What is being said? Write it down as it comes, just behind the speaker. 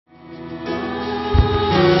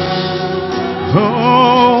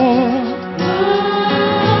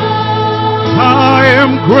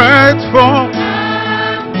grateful.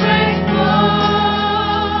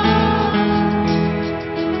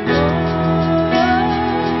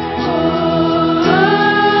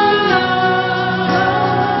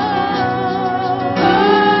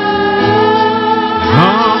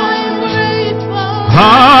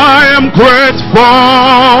 I am grateful.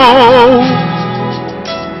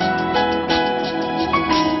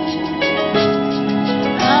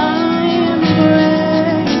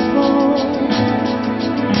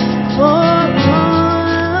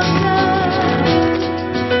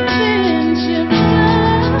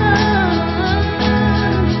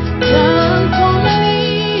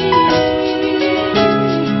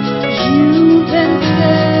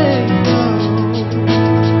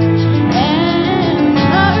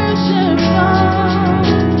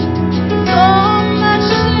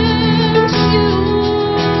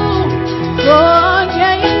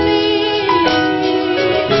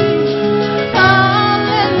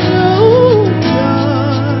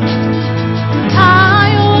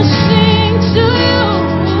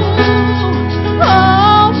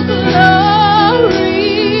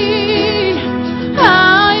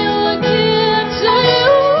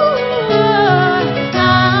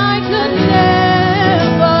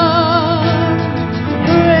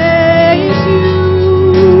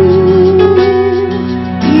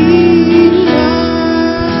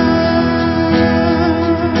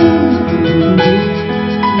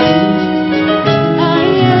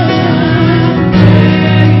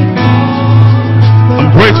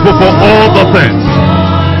 For all the things,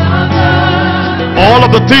 all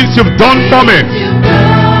of the things you've done for me.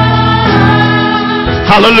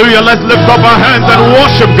 Hallelujah. Let's lift up our hands and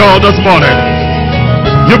worship God this morning.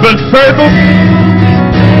 You've been faithful,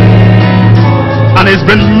 and He's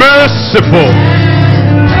been merciful.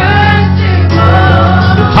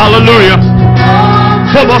 Hallelujah.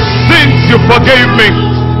 For the sins you forgave me.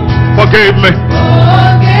 Forgave me.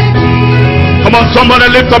 Come on, somebody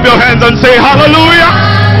lift up your hands and say hallelujah.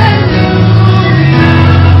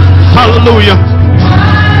 Hallelujah.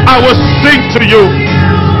 I will sing to you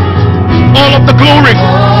all of the glory.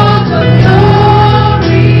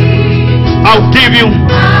 I'll give you,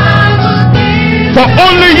 for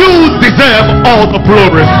only you deserve all the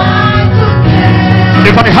glory.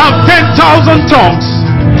 If I have 10,000 tongues,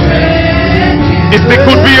 it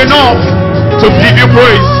could be enough to give you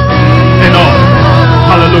praise and all.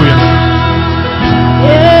 Hallelujah.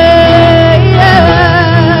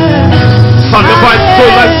 Sanctified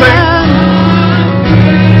soul, let's sing.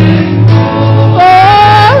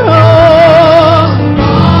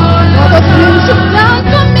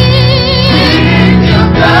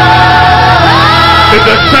 If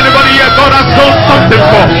there's anybody here God has done something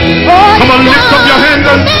for, come on, lift up your hands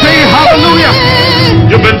and say hallelujah.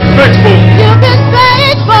 You've been faithful. You've been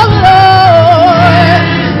faithful, Lord.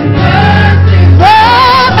 For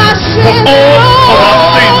all of our sins.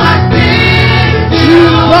 You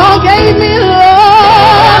forgave me,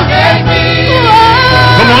 Lord.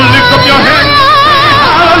 Come on, lift up your hands.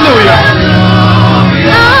 Hallelujah.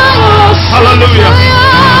 Hallelujah.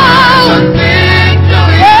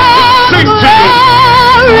 Sing to you.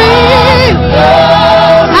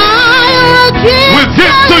 We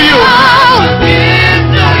give to you.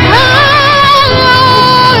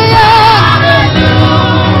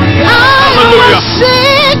 Hallelujah.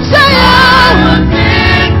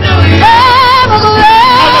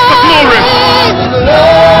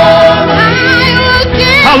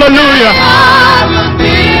 Hallelujah.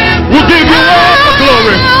 We'll give you all the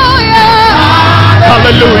glory.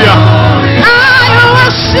 Hallelujah.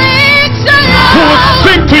 Who will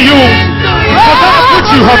sing to you for that which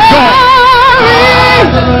you have done?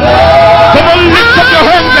 Come on, lift up your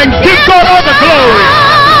hands and give God all the glory.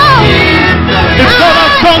 If God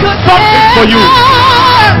has done something for you,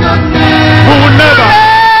 we will never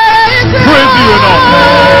praise you enough.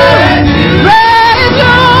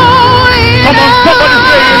 Come on, somebody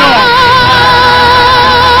say enough.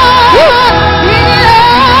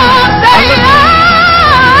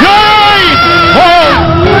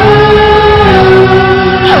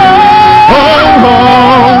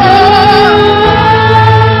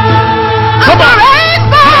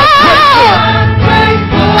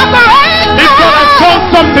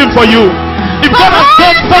 For you, if God has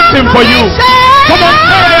done something for you, come on,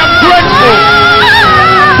 say I am grateful.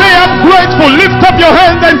 Say I'm grateful. Lift up your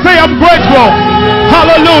hands and say I'm grateful.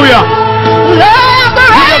 Hallelujah. We are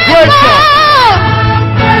grateful.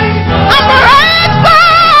 I'm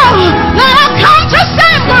grateful that I've come to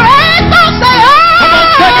say grateful. Say oh. Come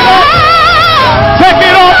on, take it up. Take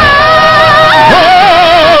it up. Oh.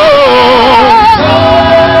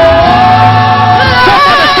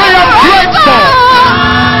 Somebody say I'm grateful.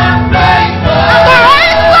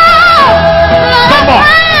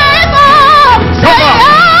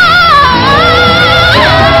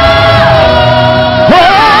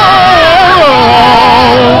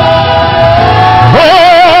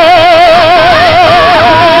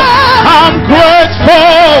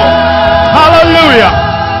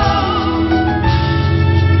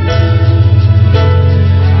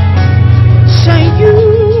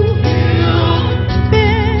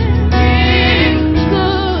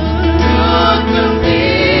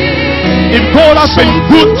 has been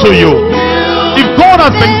good to you, if God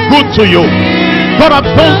has been good to you, God has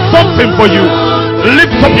done something for you,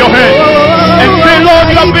 lift up your hand and say, Lord,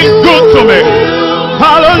 you have been good to me.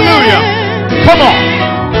 Hallelujah. Come on,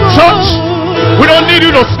 church, we don't need you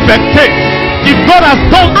to spectate. If God has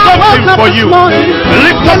done something for you,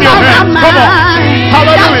 lift up your hand. Come on.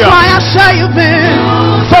 Hallelujah.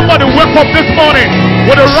 Somebody wake up this morning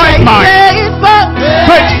with the right mind.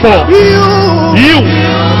 Faithful. You.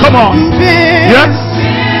 Come on. Yes.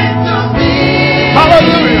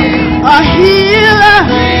 Hallelujah. A healer.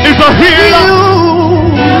 Is a healer.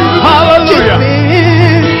 Hallelujah.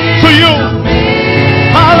 To you.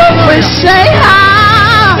 Hallelujah. We say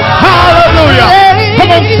hallelujah.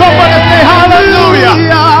 Come on, somebody say hallelujah.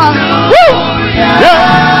 Woo. Yeah.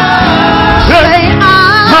 Say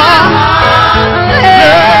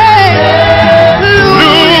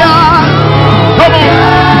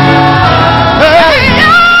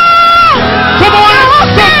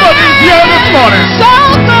morning. So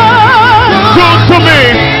good to me.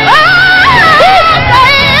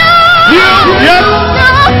 You, yes.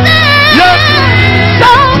 Yes.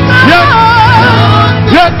 Yes.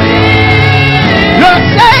 Yes. Yes.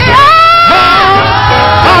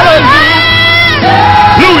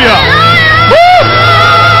 Hallelujah.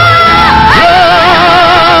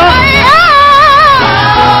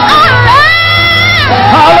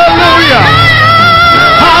 Hallelujah.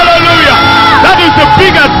 Hallelujah. That is the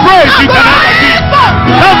biggest praise you can ever give.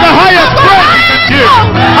 That's the highest praise you can give.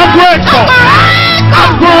 I'm grateful.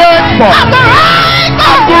 I'm grateful.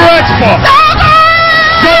 I'm grateful.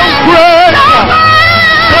 So grateful.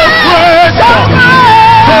 So grateful.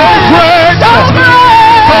 So grateful. So grateful.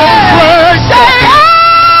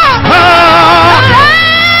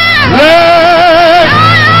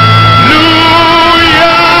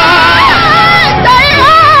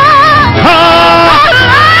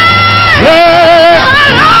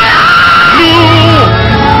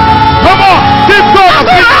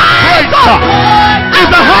 Is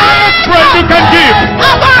the highest praise you can give.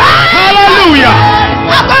 Hallelujah.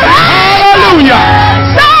 Hallelujah.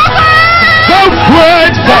 So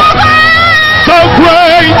grateful. So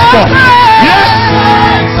grateful. Yes.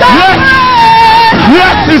 Yes.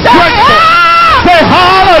 Yes, is grateful. Say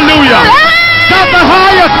hallelujah. That's the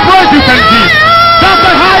highest praise you can give. That's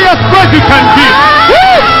the highest praise you can give.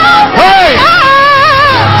 Woo. Hey.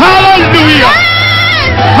 Hallelujah.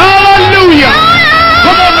 Hallelujah.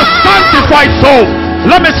 Come on, the sanctified soul.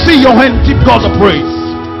 Let me see your hand. Give God the praise.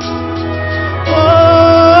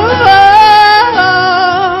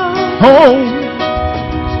 Oh.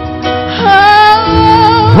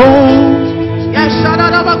 Yes,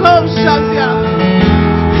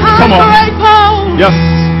 come on. Yes.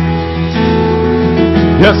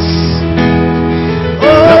 Yes.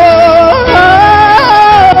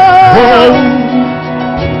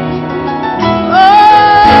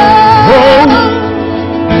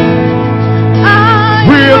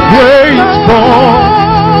 Grateful.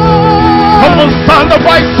 Come on, stand up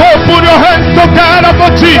right, so put your hands together for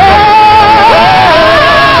Jesus.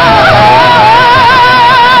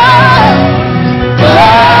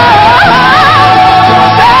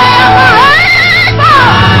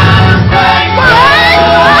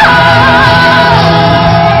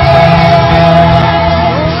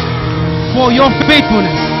 For your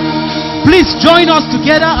faithfulness, please join us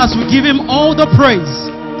together as we give him all the praise.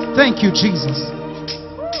 Thank you, Jesus.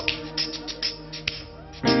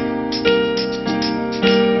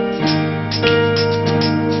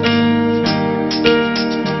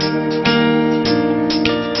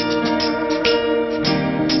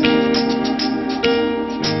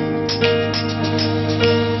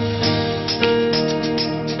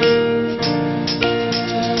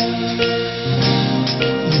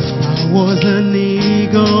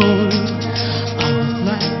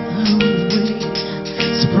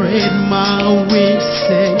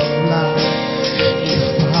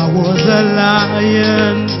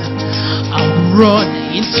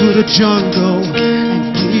 Jungle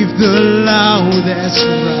and give the loudest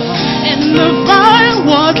roar. And if I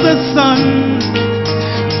was the sun,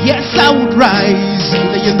 yes, I would rise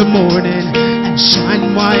early in the morning and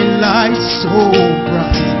shine my light so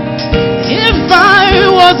bright. If I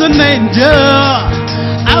was an angel,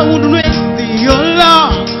 I would raise the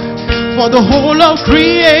alarm for the whole of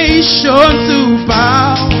creation to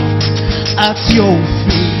bow at your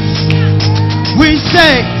feet. We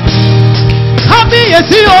say,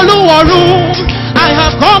 I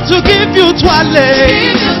have come to give you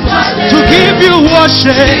toilet, to give you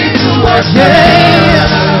worship. Yeah.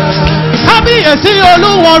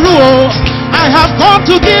 I have come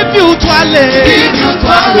to give you toilet,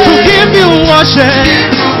 to give you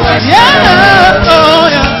worship. Yeah, oh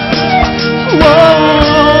yeah. Whoa,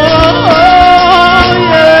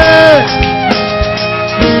 yeah.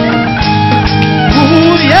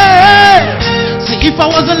 Ooh, yeah. See, if I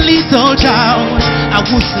was a little child, I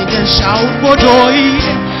would sing and shout for joy.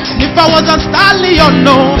 And if I was a stallion,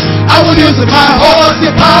 no, I would use my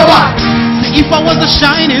holy power. See, if I was a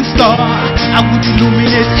shining star, I would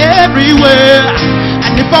illuminate everywhere.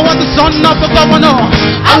 And if I was the son of a governor,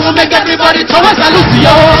 I would make everybody throw a salute to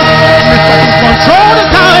you. If I could control the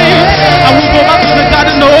time, I would go back to the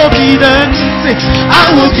Garden of Eden.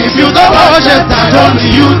 I will give you the worship that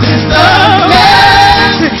only you deserve.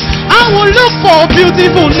 I will look for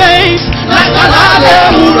beautiful names like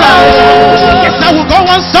Hallelujah. Yes, I will go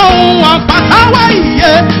on so and pass away.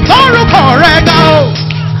 Don't look correct out.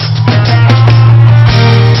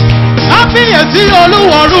 Happy as the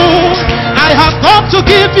Oluwaru. I have come to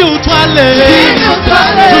give you toilet,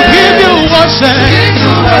 to give you worship.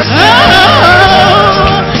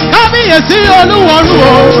 Happy as the Oluwaru.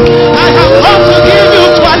 I have come to give you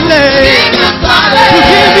toilet, to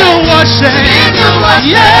give you worship.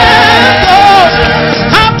 Yes, oh,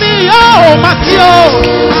 happy, oh, Matthew.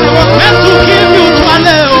 I was meant to give you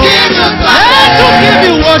toilet, to give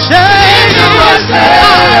you worship.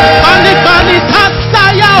 Bali, bali,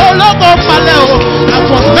 tasaya, ologo, paleo. I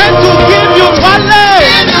was meant to give you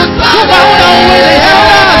toilet, to bow down with the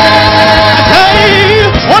heavens. Hey,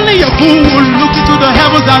 only a fool will look into the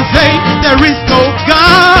heavens and say, there is no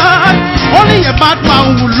God. Only a bad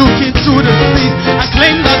man will look into the seas and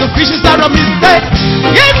claim that the fishes are a mistake.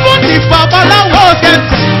 Even if Babalawo can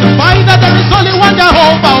find that there is only one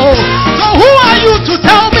Jehovah. So who are you to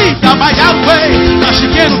tell me that my Yahweh, that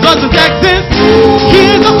Shekenu doesn't exist?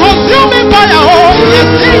 He is a consuming fire. Yes,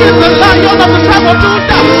 he is the Lion of the tribe of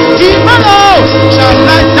Judah. Even though shall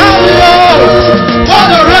I tell you for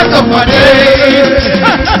the rest of my days.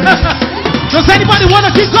 Does anybody want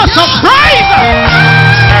to give God some praise?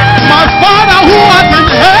 My Father who art in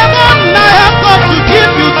heaven, I have come to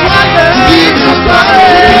give you praise. Give you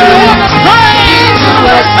praise.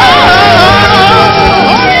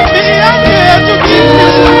 Only me, I'm here to give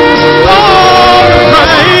you all the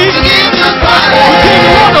praise. To give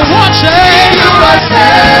you all the worship.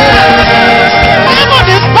 Even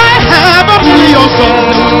if I have a million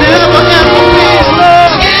songs, it will never ever be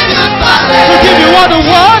enough. To give you all the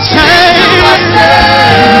worship.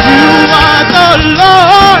 You are the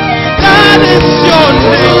Lord. That is your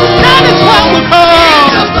name. That is what we come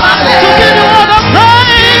to give you all the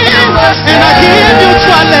praise. And I give you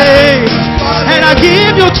toilet. And I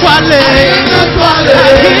give you toilet.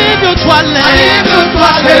 I give you toilet.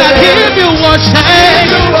 And I give you worship. I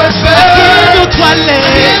give you toilet.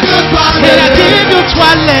 And I give you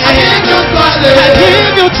toilet. I give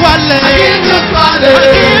you toilet. I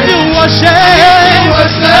give you worship. I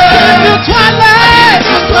give you toilet.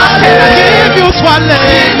 And I give you toilet.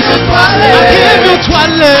 I give you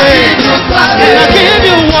toilet. And I give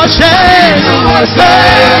you worship.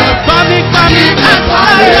 Bami, bami,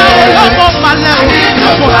 asaya, olomo, maleo.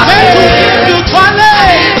 I was meant to give you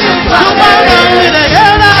toilet. To bow down with a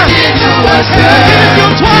healer. I give you toilet. I give you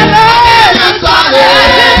toilet. I give you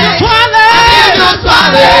toilet. And I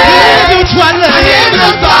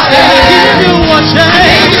give you worship. I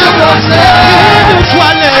give you toilet. I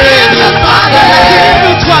give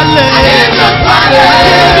you toilet. I give you toilet. I give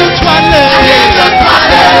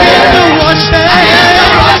you worship.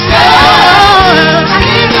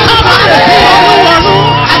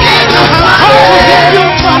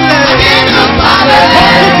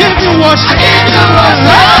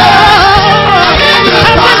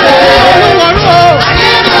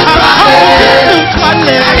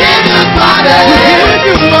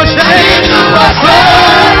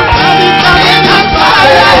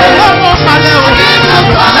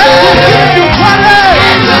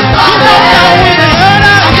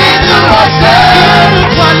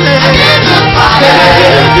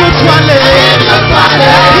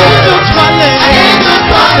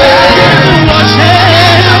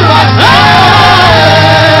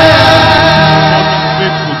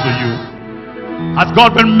 Has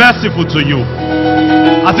God been merciful to you?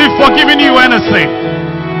 Has He forgiven you anything?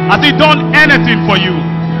 Has He done anything for you?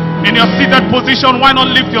 In your seated position, why not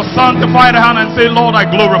lift your sanctified hand and say, Lord, I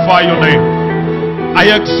glorify your name. I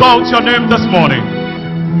exalt your name this morning.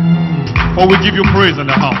 For we give you praise in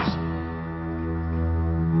the house.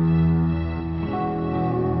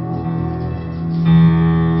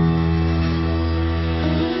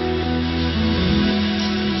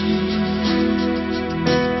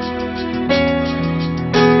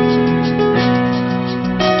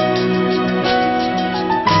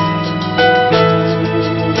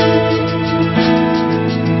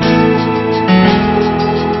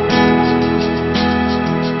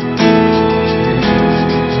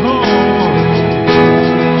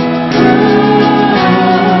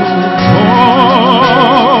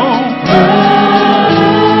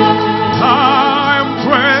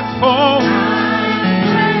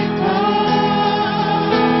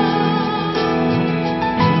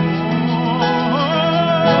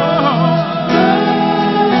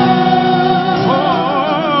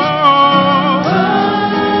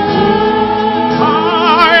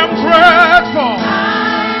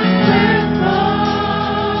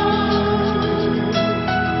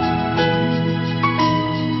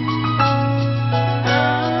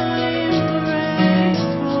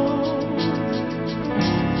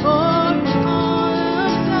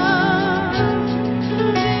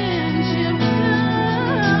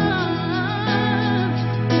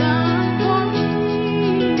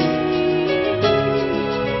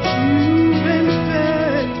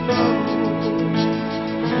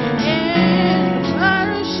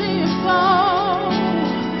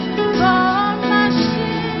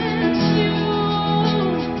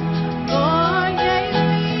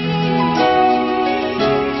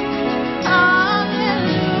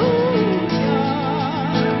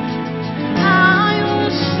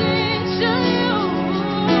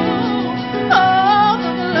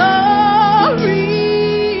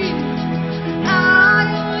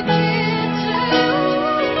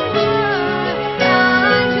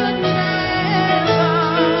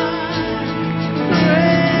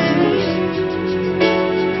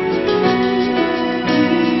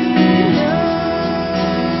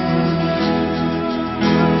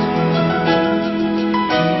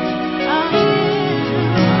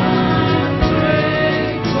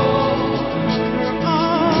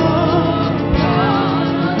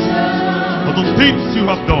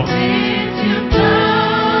 have done.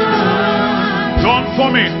 Done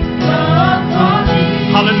for me.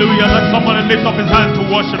 Hallelujah. Let somebody lift up his hand to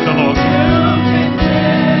worship the Lord.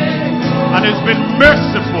 And he's been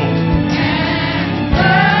merciful.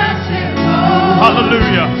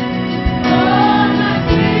 Hallelujah.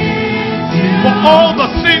 For all the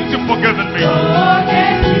sins you've forgiven me.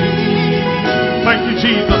 Thank you,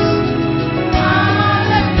 Jesus.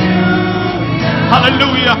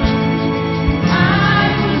 Hallelujah.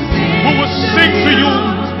 We will sing to you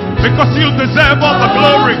because you deserve all the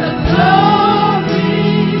glory.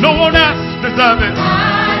 No one else deserves it.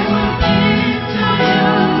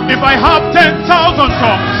 If I have 10,000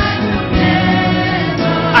 tongues,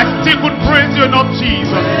 I still would praise you enough,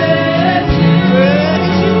 Jesus.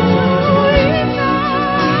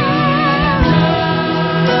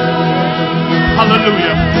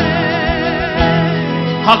 Hallelujah.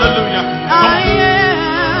 Hallelujah.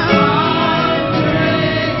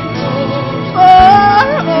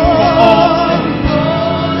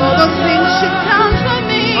 For the things you've done for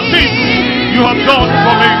me. The things you have done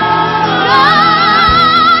for me.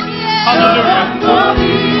 Hallelujah.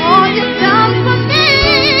 All you've done for me.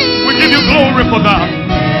 We give you glory for that.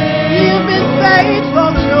 You've been faithful,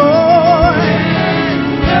 Lord.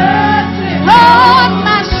 Lord,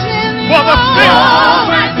 my sin. For the sin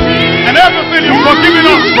and everything you've forgiven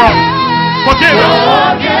us from. Forgive us.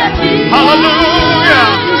 Hallelujah.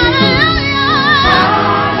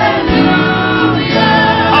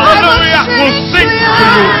 Hallelujah. We'll sing to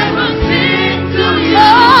you.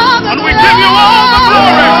 And we give you all the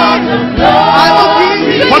glory.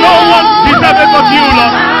 For no one deserves it but you,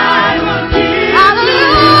 Lord.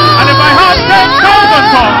 And if I have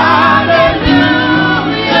 10,000 tongues,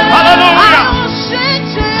 hallelujah.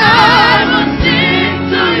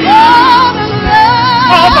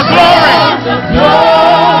 All the glory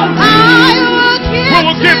we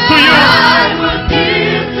will give to you.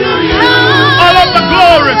 All of the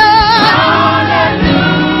glory.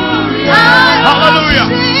 Hallelujah.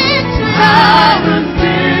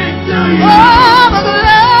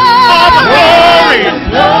 All the glory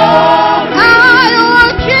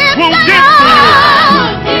we'll give to you.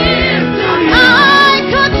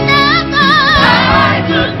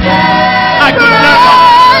 I could never.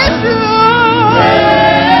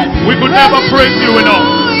 We could never praise you enough.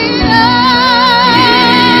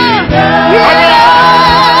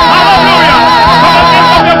 Hallelujah. Come on,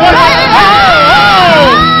 lift up your voice.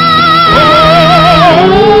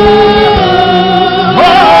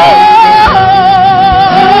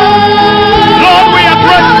 Lord, we are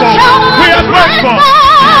grateful. We are grateful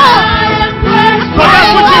for that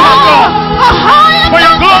which you have done, for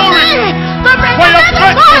your glory, for your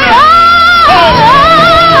faithfulness.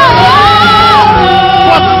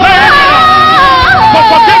 For saving us, for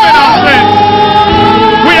forgiving our sins.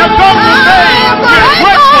 We have come to say we are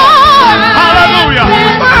grateful. Hallelujah. I'm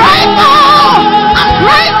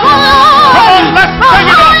grateful. Come on, let's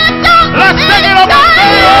take it up. Let's take it up and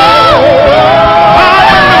say,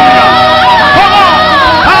 hallelujah. Come on,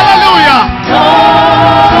 hallelujah.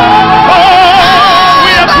 Oh,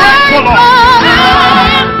 we are grateful, Lord.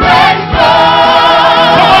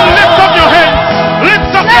 Come on, lift up your hands.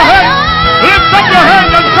 Lift up your hands. Lift up your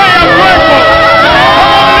hands and say, I'm grateful.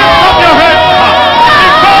 Come on, lift up your hands.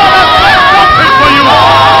 If God has done something for you,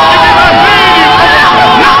 if He has made you,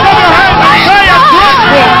 lift up your hands and say, I'm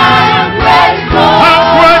grateful. I'm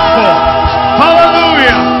grateful.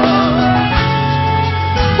 Hallelujah.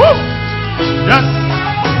 Woo. Yes.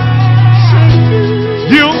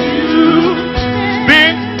 You've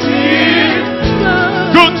been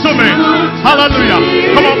good to me. Hallelujah.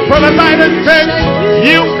 Come on, brother Biden, say,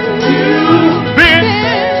 you've been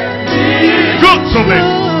good to me.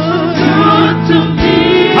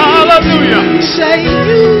 Hallelujah. Say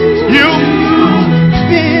You've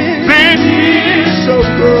been so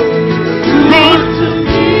good. good.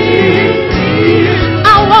 I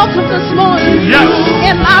woke up this morning Yes.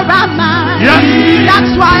 in my right mind. Yes.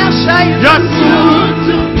 That's why I say Yes.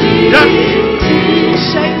 Yes.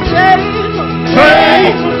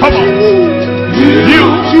 Say, come on.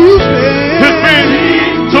 You've been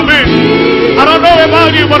to me. I don't know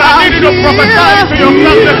about you, but I need you to prophesy to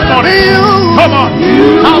yourself this morning. Come on.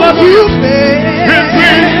 Hallelujah.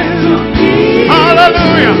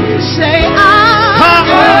 Hallelujah. Say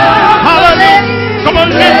Hallelujah. Come on,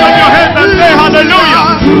 lift up your hands and say hallelujah.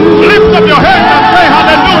 Lift up your hands and say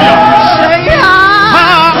hallelujah.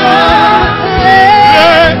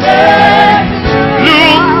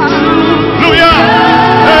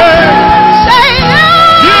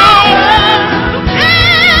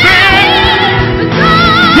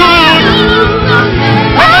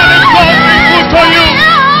 For you.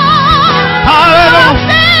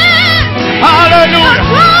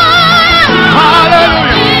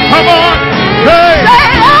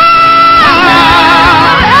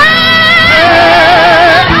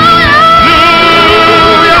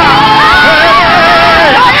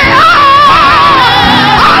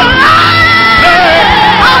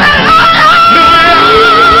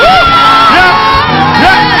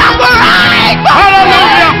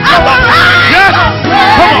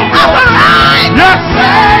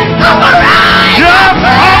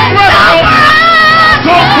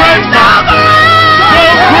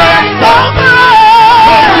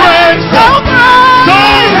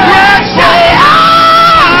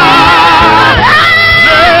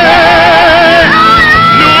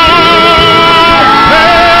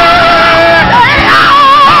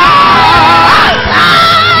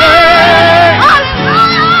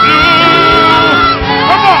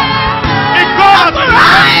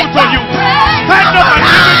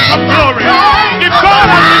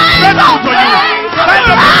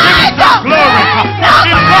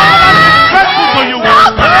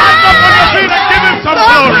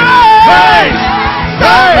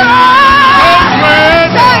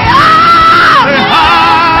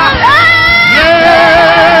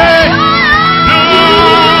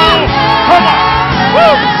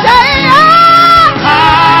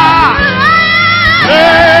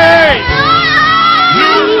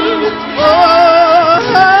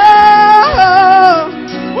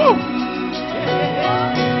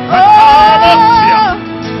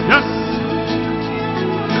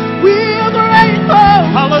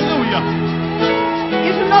 Hallelujah.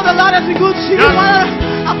 If you know the Lord has been good to you, Yes. want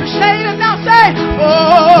to appreciate it now, say, oh.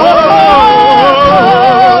 Oh.